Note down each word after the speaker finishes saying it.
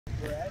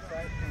Good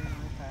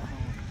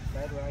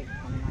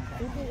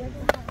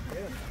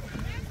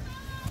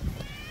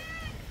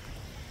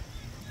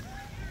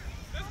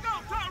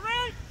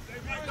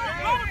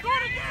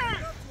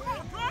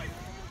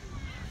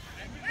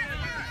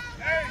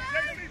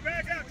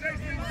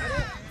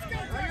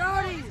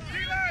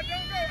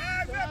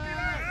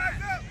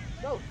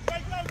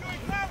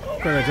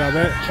job,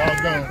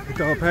 man. Get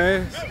the whole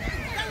pass.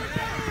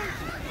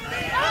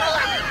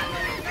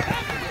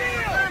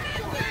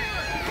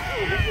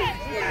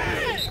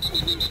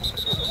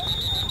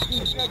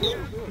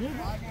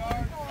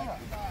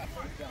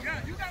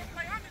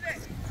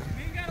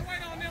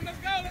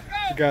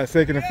 You got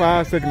 2nd and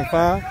 5, 2nd and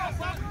 5.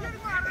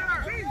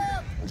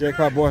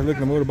 Jackpot boys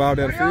looking to move the ball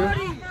down the field.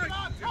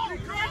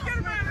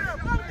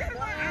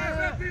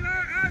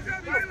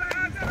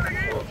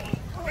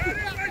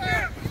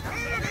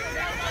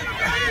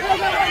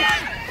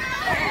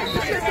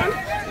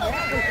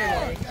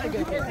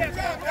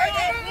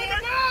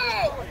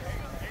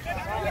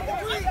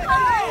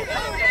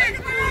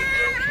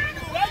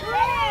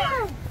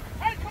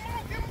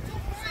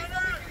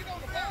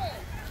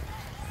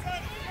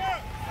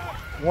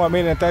 One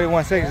minute and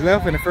 31 seconds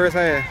left in the first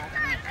half.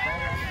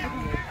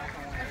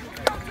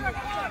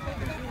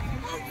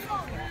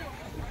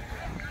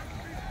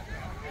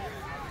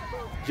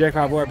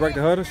 Jackpot boy break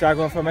the huddle,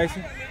 shotgun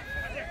formation.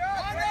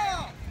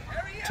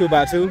 2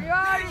 by 2.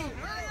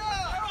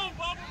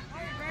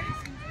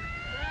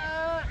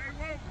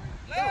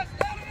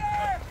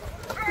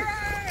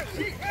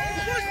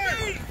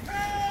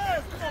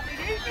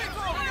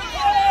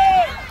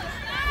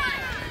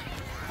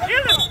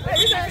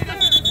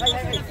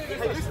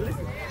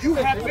 You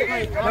have to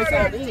play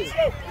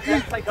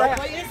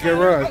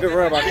Good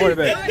run by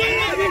quarterback.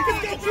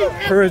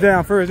 First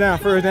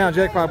down,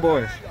 Jackpot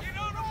boys.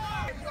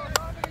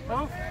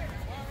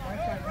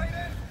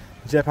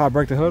 Jackpot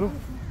break the huddle.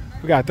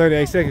 We got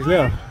 38 seconds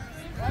left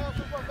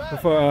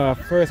before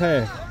first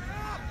half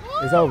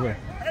is over.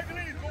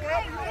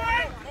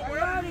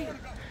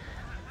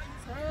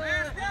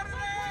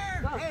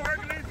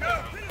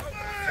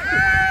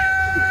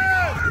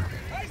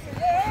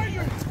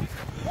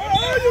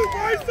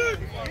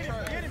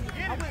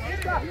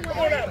 Come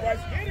on out, Bryce.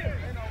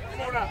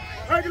 Come on out.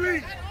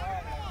 Hercules.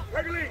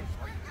 Hercules.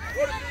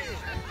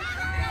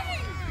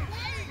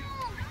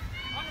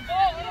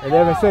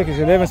 11 seconds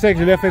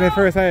left in the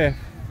first half.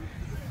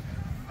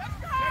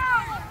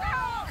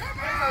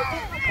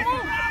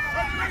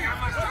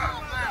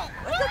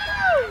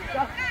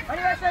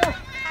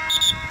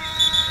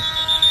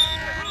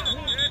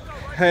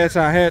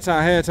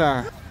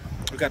 Halftime.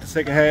 We got the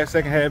second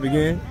half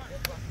begin.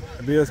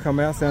 The Bills come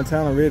out,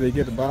 Santana ready to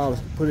get the ball,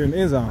 put it in the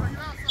end zone.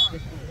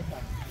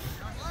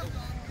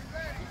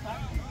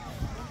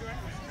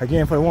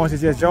 Again, for the ones that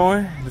just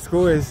joined, the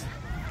score is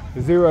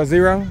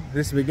 0-0.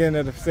 This is the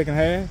beginning of the second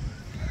half.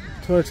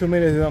 22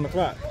 minutes is on the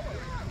clock.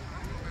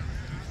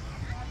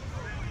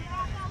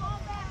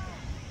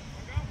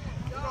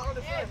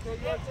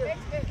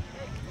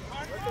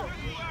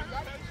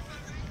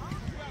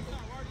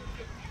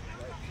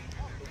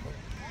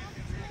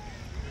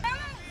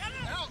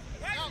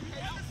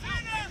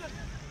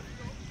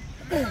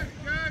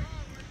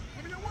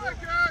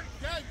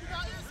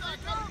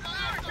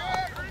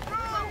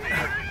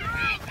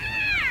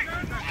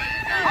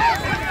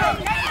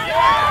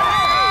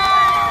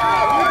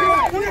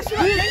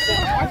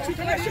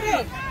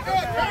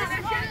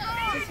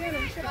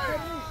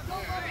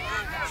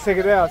 Take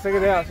it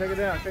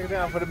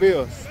down for the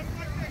Bills.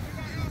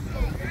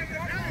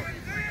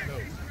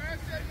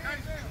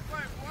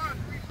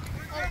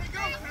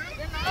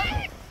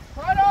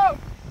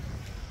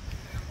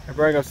 And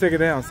bring up, take it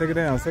down.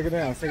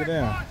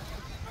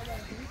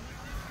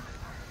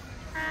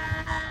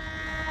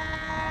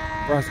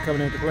 Bronson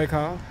coming in to play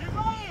call.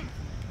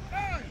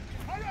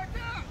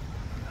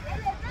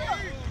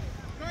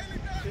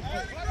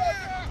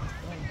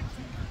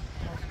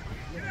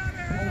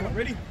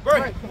 Ready?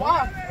 Break.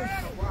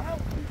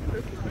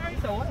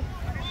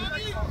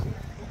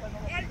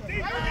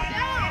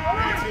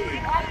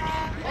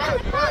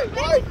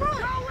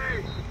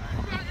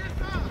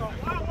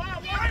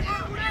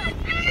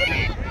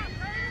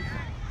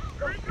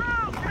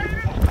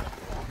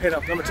 Head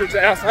up, number 2 to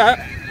the outside.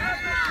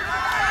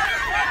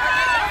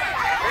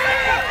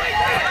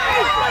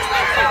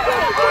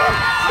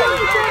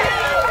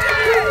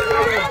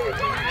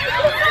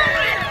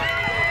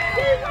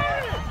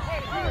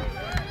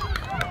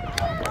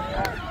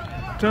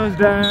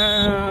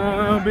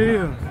 Touchdown,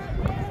 Bills.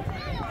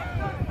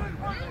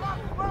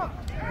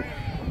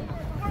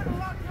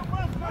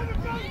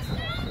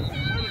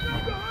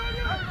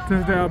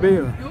 Touchdown,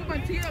 Bills.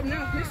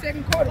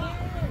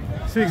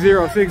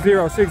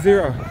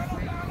 6-0.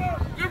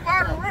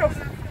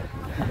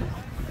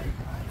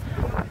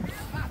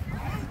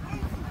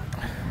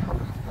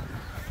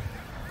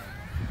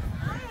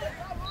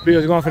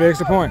 Bills going for the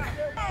extra point.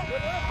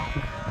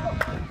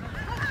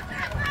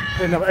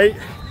 And number 8,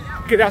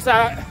 get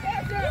outside.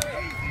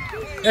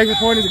 Extra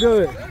point is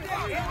good.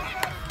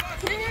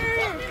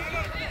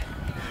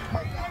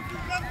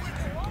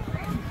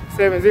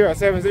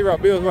 7-0, 7-0,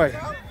 Bills way.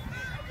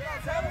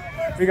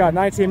 We got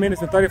 19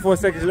 minutes and 34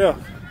 seconds left.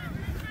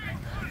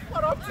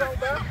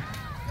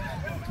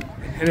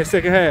 In the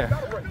second half.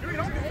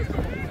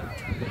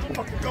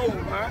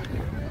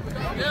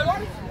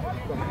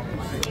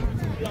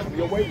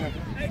 Your weight, man.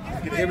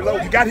 Get heavy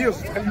load. You got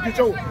his. You get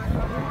yours.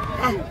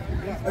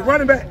 They're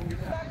running back.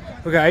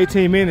 We got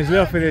 18 minutes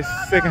left in this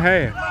second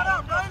half.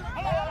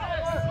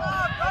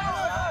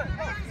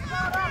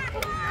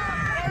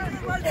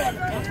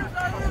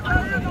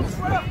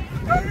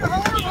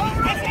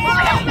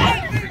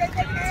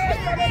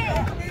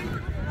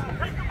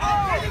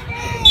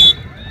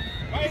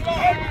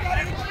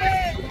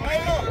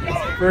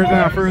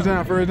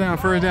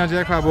 First down,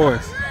 Jackpot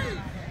boys.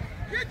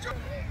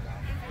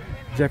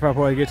 Jackpot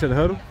boys get to the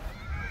huddle.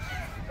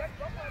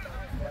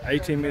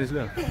 18 minutes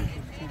left.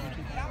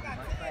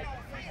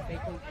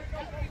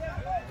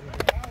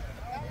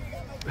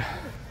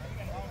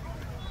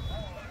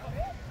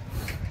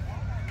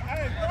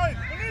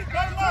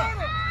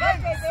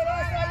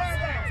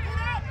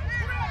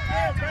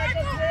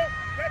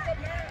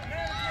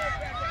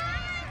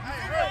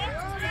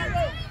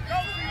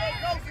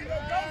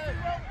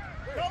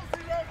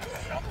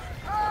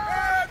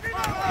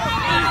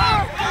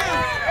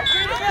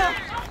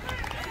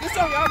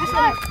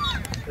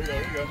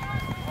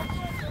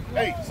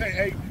 Hey, say,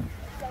 hey.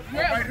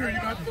 Right here, you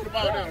don't have to throw the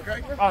ball down,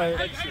 okay? All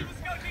right.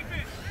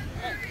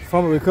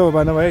 Fumble recovered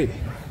by number 8.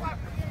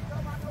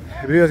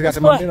 The Bills got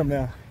the momentum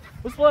now.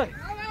 What's play?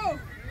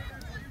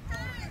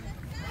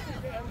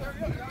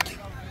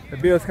 The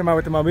Bills come out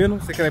with the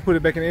momentum, so can they put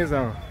it back in the end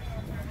zone?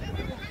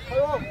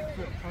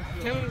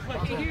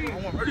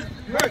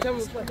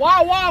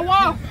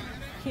 Wow.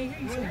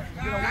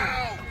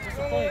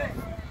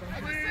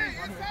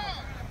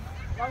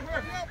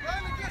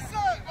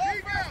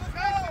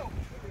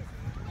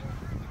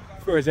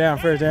 First down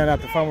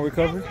after fumble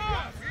recovery.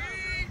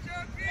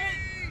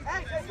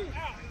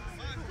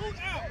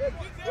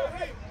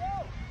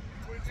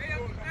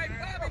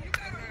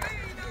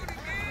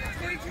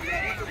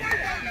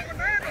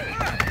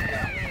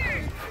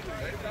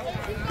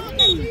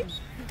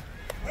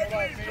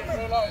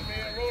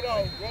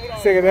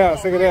 Second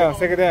down.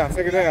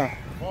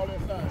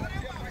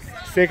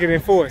 Second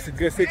and 4. It's a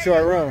good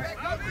 6-yard run.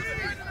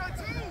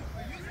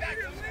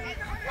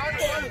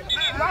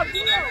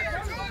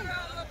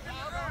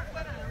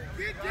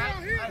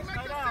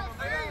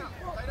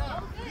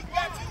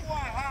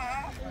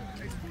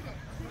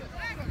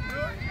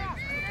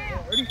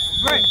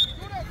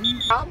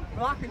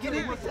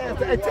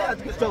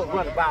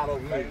 Run the ball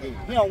over here.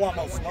 He don't want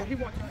no snow. He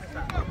wants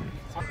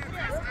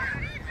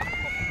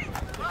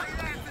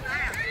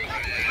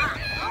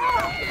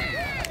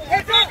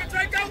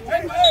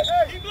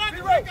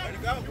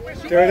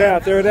Third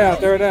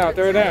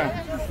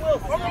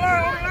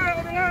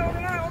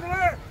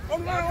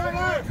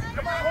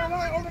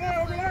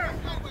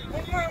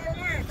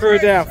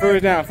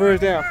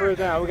down. Third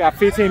down. We got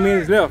 15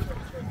 minutes left.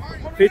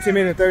 15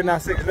 minutes and 39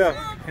 seconds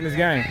left in this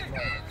game.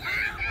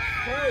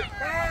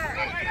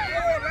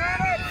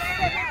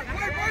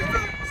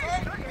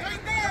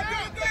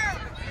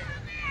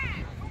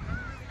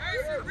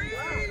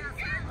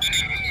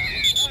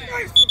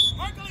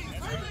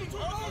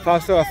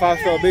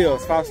 Five-star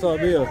Bills.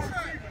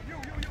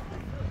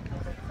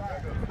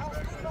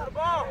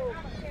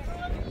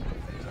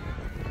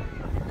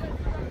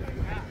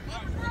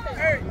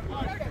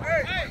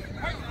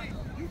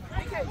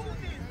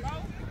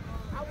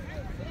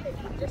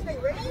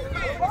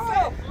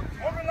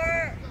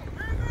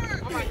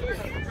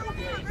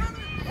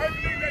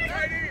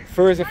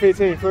 First and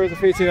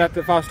 15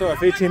 after 5-star.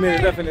 15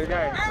 minutes left in this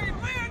game.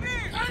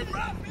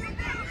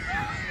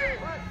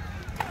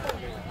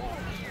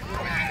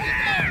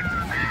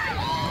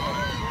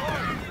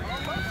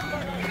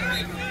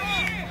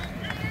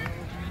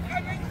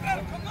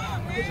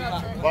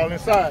 Ball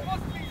inside.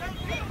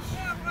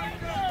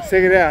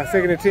 Second down,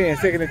 second and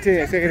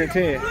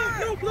 10.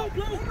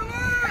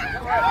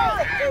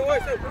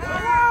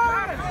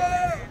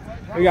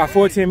 We got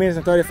 14 minutes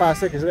and 35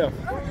 seconds left.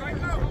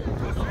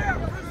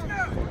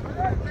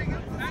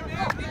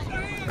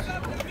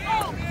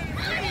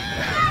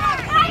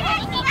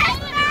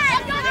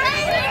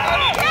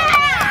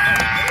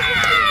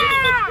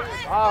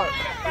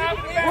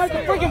 Where's the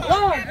freaking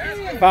ball?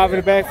 5 in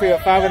the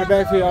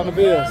backfield on the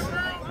Bills.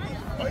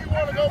 Oh, you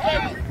want to go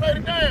back and play the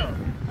down?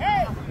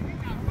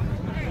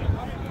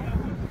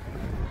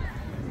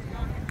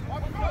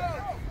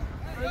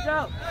 Let's go.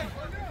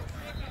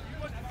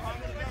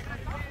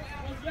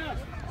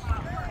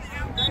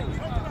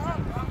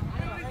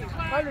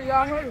 Hurry,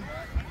 y'all, hurry.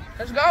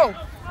 Let's go.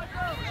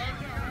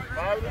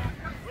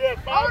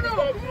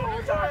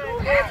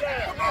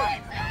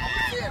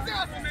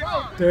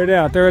 Third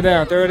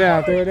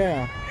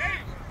down.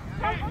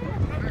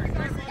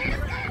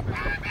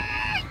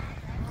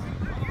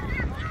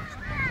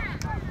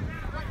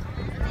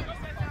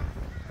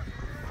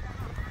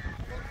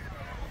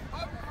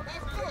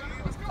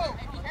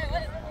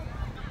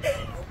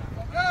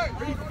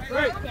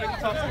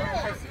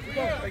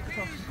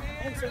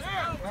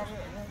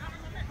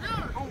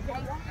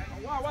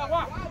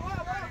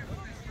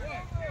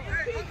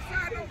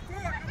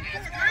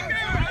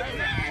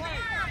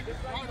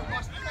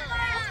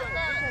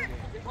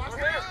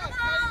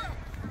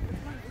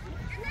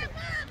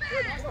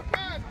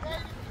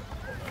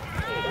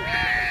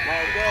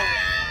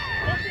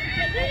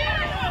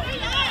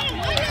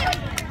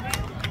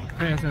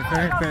 Pass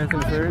interference, pass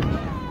interference.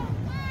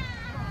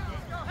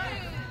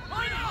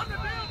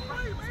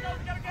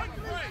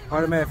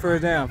 Automatic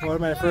first down for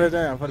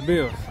the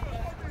Bills.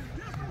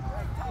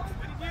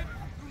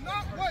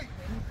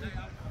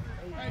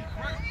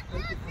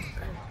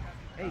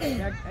 Hey,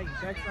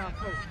 backside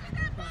post.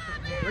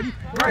 Ready?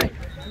 Right.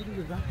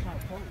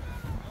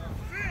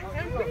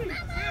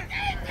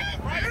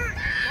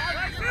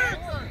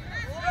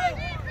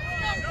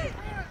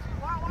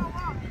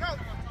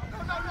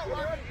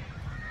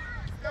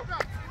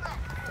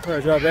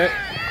 Alright, drop that.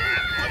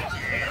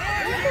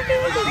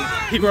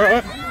 Keep her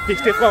up. He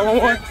still fought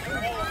 1-1.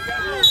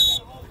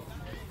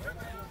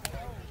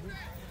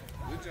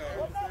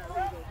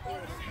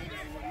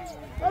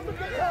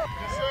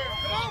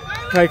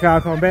 Play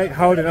call come back.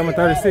 Hold it, number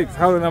 36.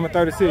 Hold it, number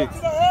 36.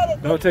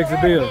 No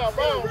Texas Bills.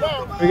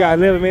 We got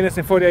 11 minutes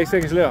and 48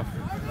 seconds left.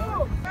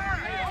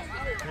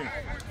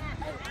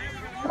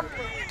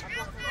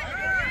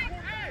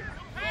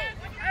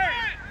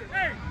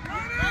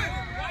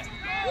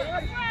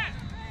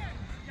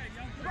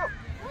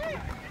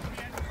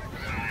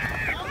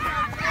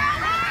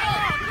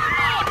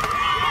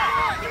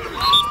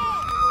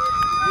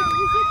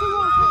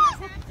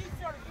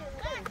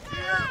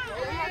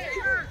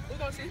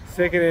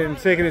 Second and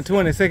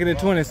 20, second and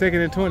 20,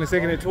 second and 20,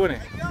 second and 20.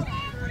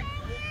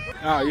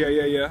 Oh,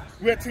 yeah.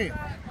 We're at 10.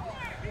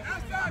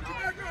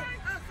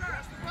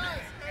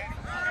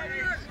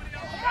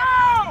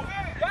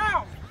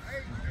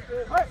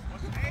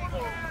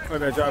 Put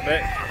that drop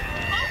back.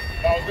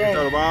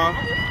 Throw the ball.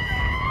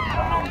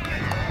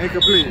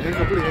 Incomplete.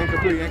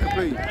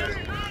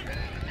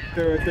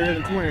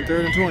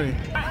 Third and 20.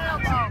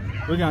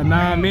 We got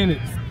 9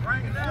 minutes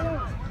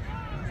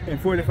and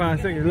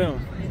 45 seconds left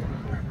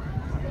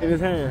in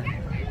his hand.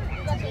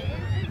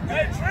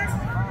 Hey,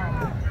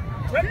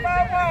 Trip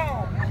my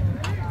ball.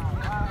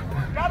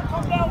 Gotta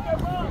come down with that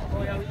ball.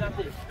 Oh, yeah, we got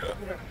this.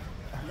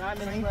 9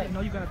 minutes left. No,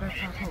 you got a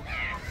backside post.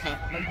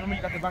 No,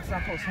 you got the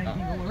backside post. Same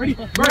thing. Ready?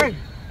 Break.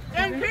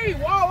 MP.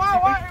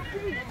 Wow,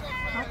 MP.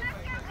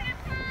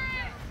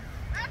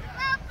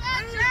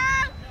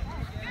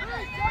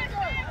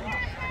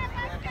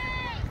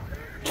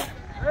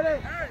 Ready?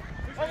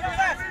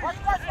 Watch.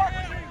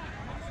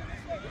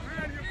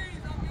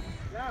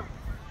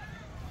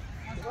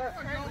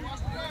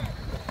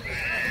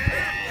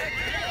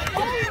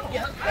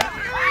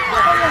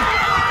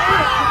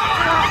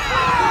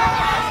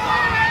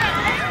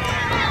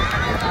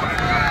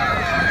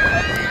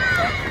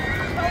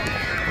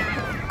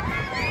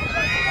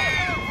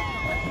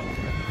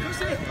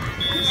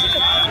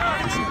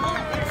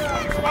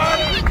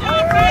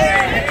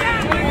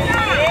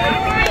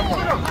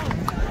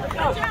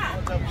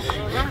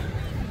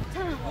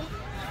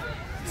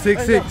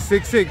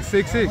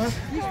 6'6".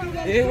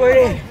 Yeah,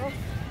 wait.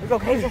 We go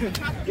crazy.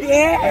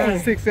 Yeah.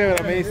 6'7",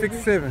 I mean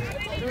 6'7".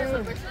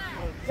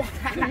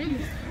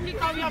 He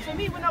called me out for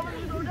me when I was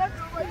doing that.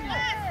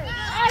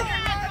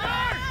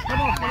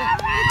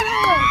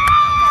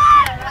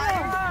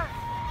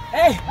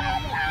 Hey!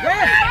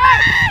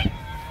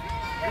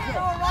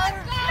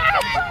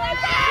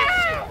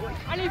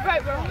 I need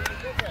fight, bro.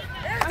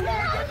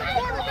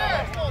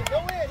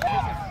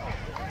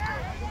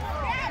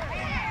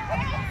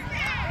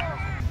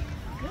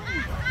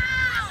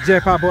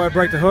 Jackpot boy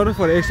break the huddle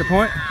for the extra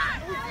point.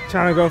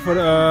 Trying to go for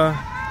the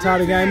tie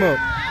the game up.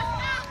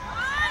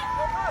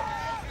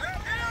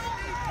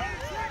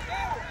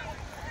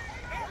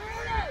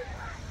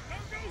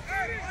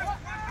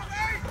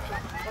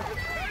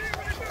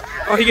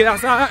 Oh, he get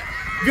outside.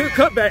 Good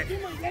cutback.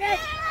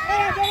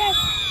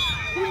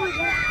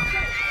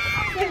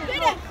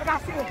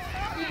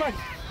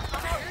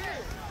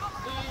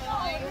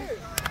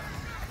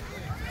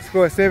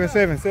 Score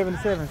 7-7,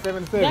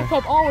 7-7.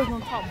 Jackpot always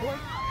on top, boy.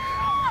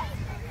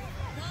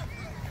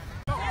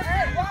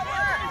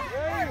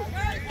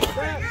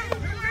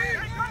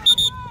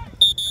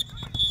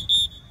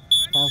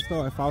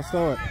 False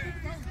start.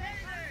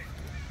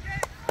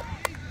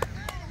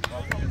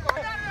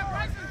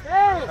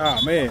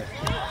 Oh man.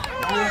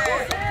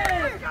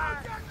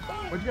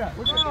 What you got?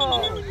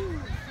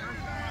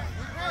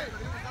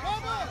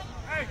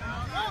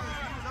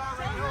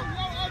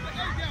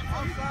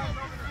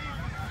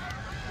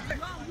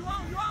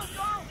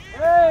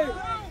 Hey!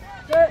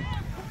 Sit!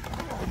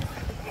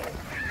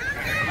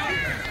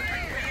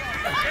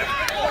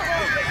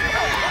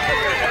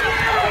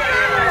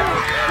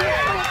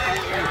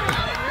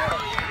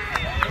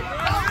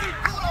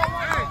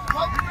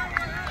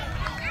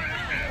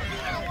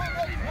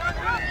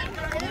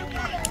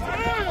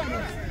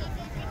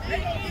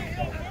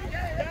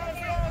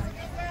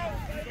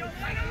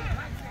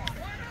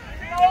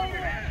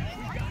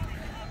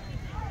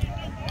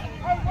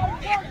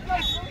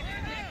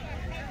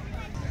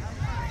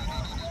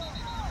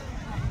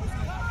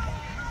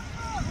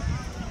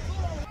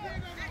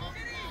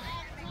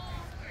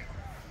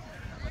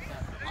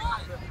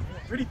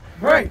 Ready?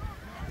 Right.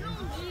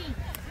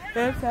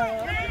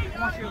 Backside.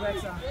 Watch your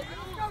backside.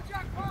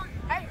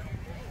 Hey.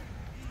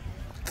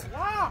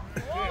 Wow.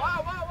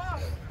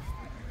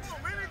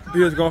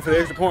 Bill's going for the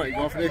extra point.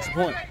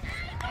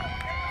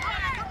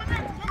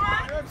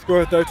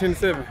 Score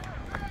 13-7.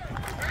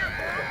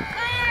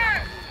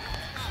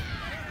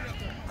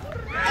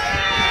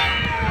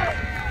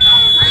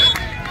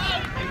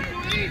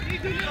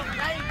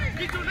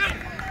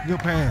 Good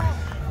pass.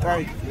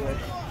 Thank you.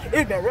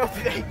 It's been rough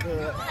today,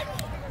 good.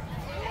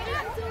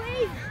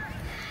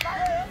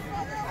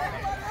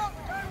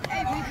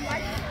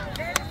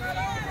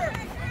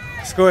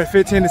 Score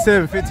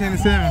 15-7,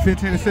 15-7,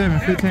 15-7,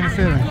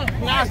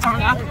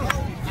 15-7.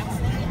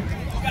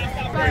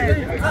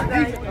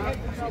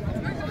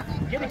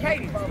 Get the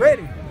Katie.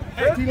 Ready.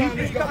 Hey,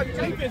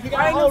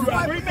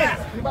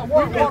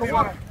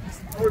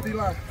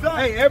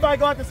 everybody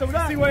go out there so we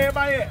can see where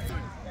everybody at.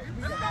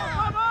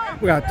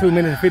 We got 2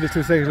 minutes and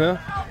 52 seconds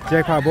left.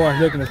 Jackpot boys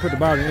looking to put the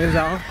ball in the end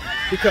zone.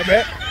 He cut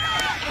back.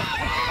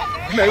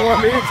 Maybe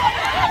 1 minute.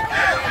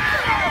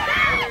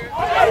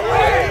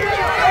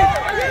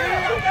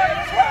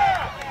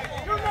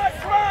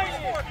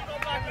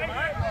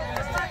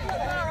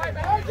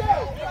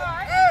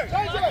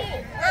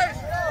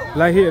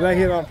 Lay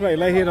hit on play,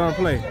 lay hit on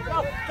play.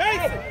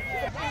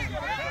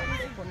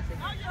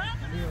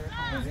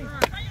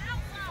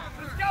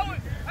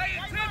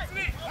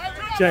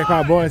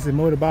 Jackpot boys has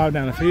moved the ball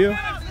down the field.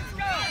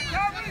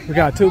 We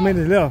got 2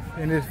 minutes left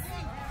in this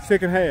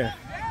second half.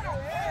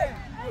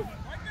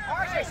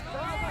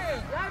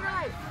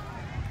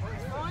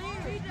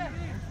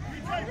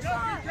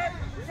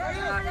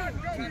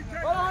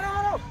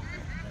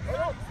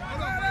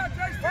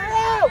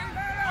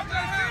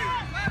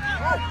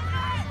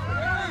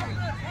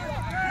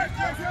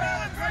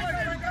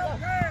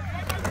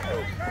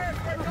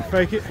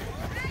 Fake it.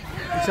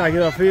 He's trying to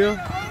get upfield.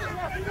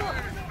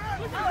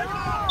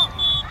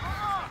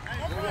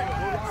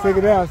 Take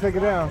it down, take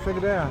it down, take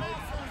it down.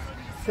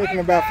 Second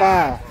about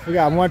 5. We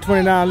got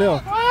 1:29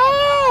 left.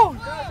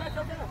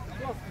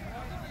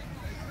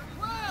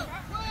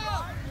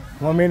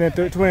 1 minute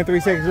and 23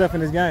 seconds left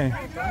in this game.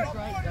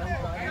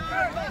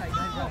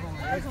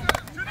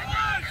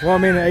 1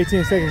 minute and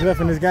 18 seconds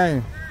left in this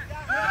game.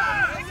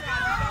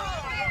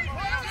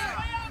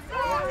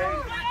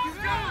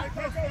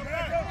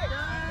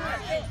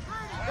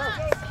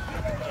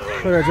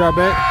 Put that drop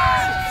back.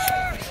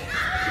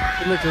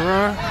 Good look to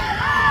run.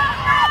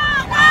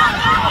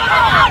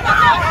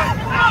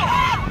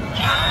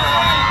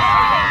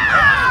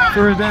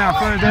 First down,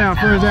 first down,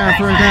 first down,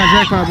 first down,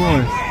 Jackpot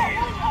boys.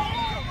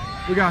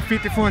 We got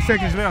 54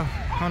 seconds left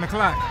on the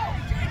clock.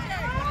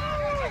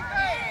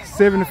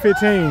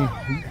 7-15,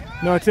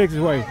 North Texas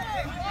way.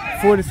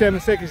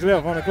 47 seconds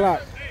left on the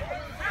clock.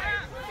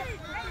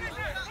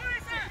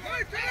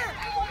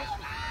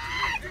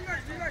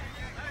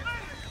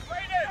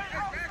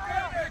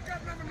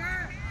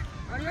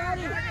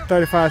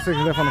 $35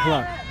 seconds left on the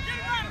clock.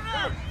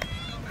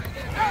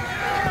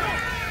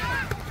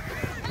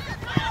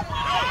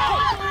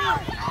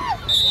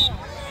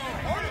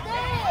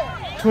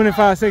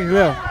 $25 seconds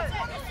left.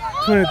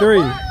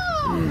 23.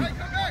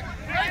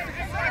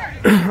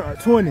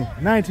 20,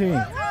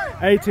 19,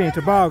 18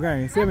 to ball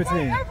game.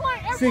 17,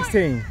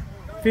 16,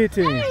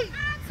 15,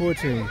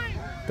 14,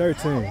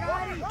 13,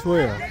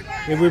 12.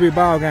 It will be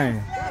ball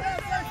game.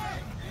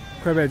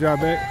 Quarterback drop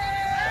back.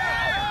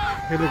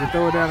 He looking to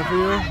throw it down the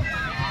field.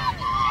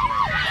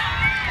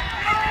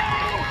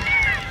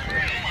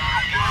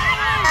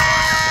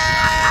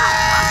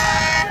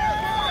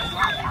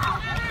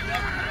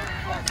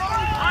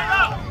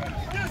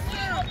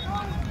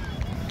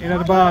 End of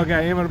the ball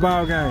game, end of the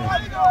ball game.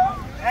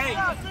 Hey,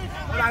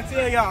 what I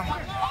tell y'all?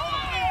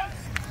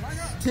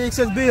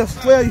 TXS Bills,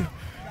 12 you.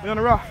 We on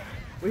the rock.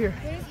 We here.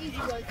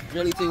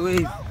 Really too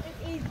easy.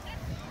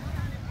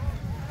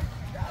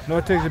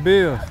 North Texas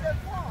Bills.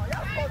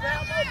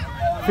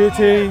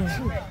 15.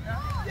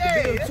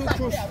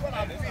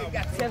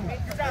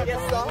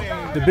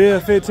 The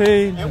Bills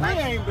 15.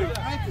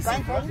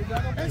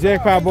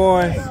 Jackpot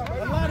boys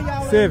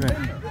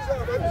 7.